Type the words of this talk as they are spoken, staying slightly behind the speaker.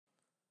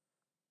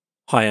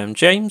Hi, I'm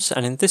James,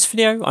 and in this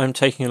video I'm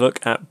taking a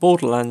look at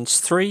Borderlands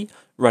 3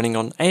 running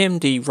on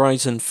AMD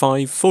Ryzen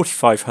 5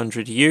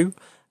 4500U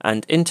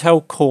and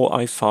Intel Core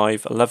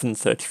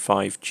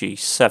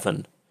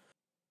i5-1135G7.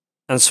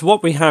 And so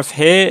what we have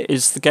here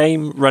is the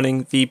game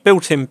running the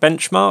built-in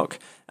benchmark,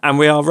 and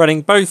we are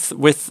running both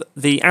with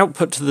the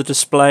output to the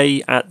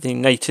display at the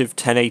native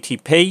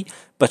 1080p,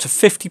 but a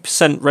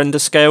 50% render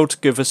scale to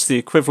give us the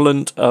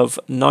equivalent of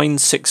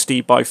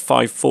 960 by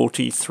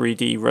 540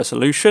 3D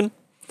resolution.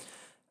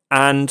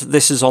 And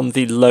this is on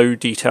the low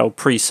detail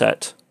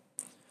preset.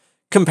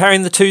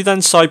 Comparing the two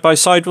then side by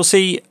side, we'll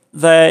see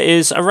there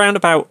is around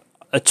about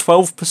a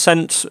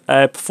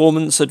 12%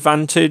 performance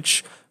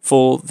advantage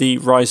for the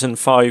Ryzen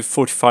 5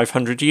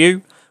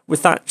 4500U,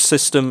 with that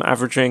system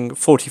averaging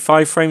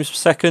 45 frames per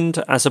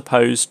second as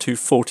opposed to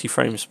 40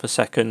 frames per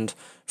second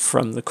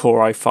from the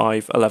Core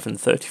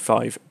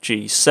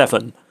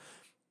i5-1135G7.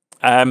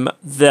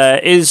 There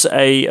is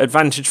an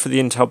advantage for the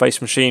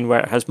Intel-based machine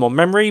where it has more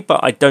memory, but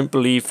I don't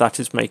believe that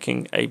is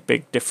making a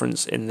big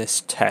difference in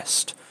this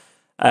test.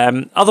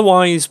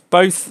 Otherwise,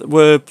 both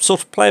were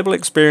sort of playable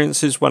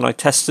experiences when I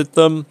tested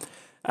them.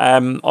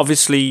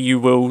 Obviously, you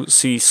will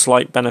see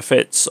slight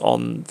benefits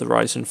on the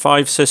Ryzen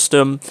 5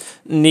 system.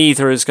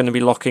 Neither is going to be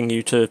locking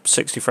you to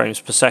 60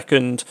 frames per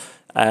second,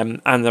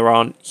 and there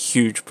aren't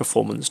huge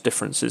performance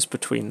differences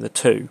between the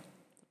two.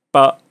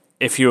 But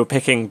if you were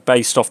picking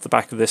based off the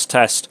back of this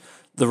test,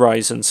 the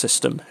Ryzen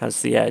system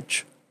has the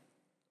edge.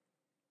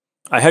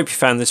 I hope you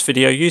found this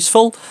video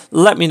useful.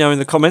 Let me know in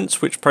the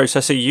comments which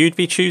processor you'd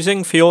be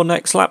choosing for your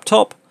next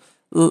laptop.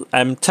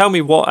 Tell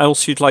me what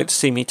else you'd like to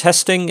see me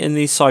testing in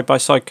these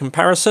side-by-side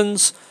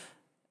comparisons.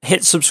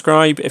 Hit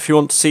subscribe if you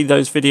want to see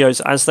those videos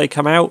as they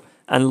come out,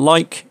 and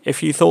like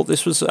if you thought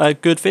this was a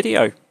good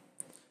video.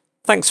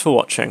 Thanks for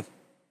watching.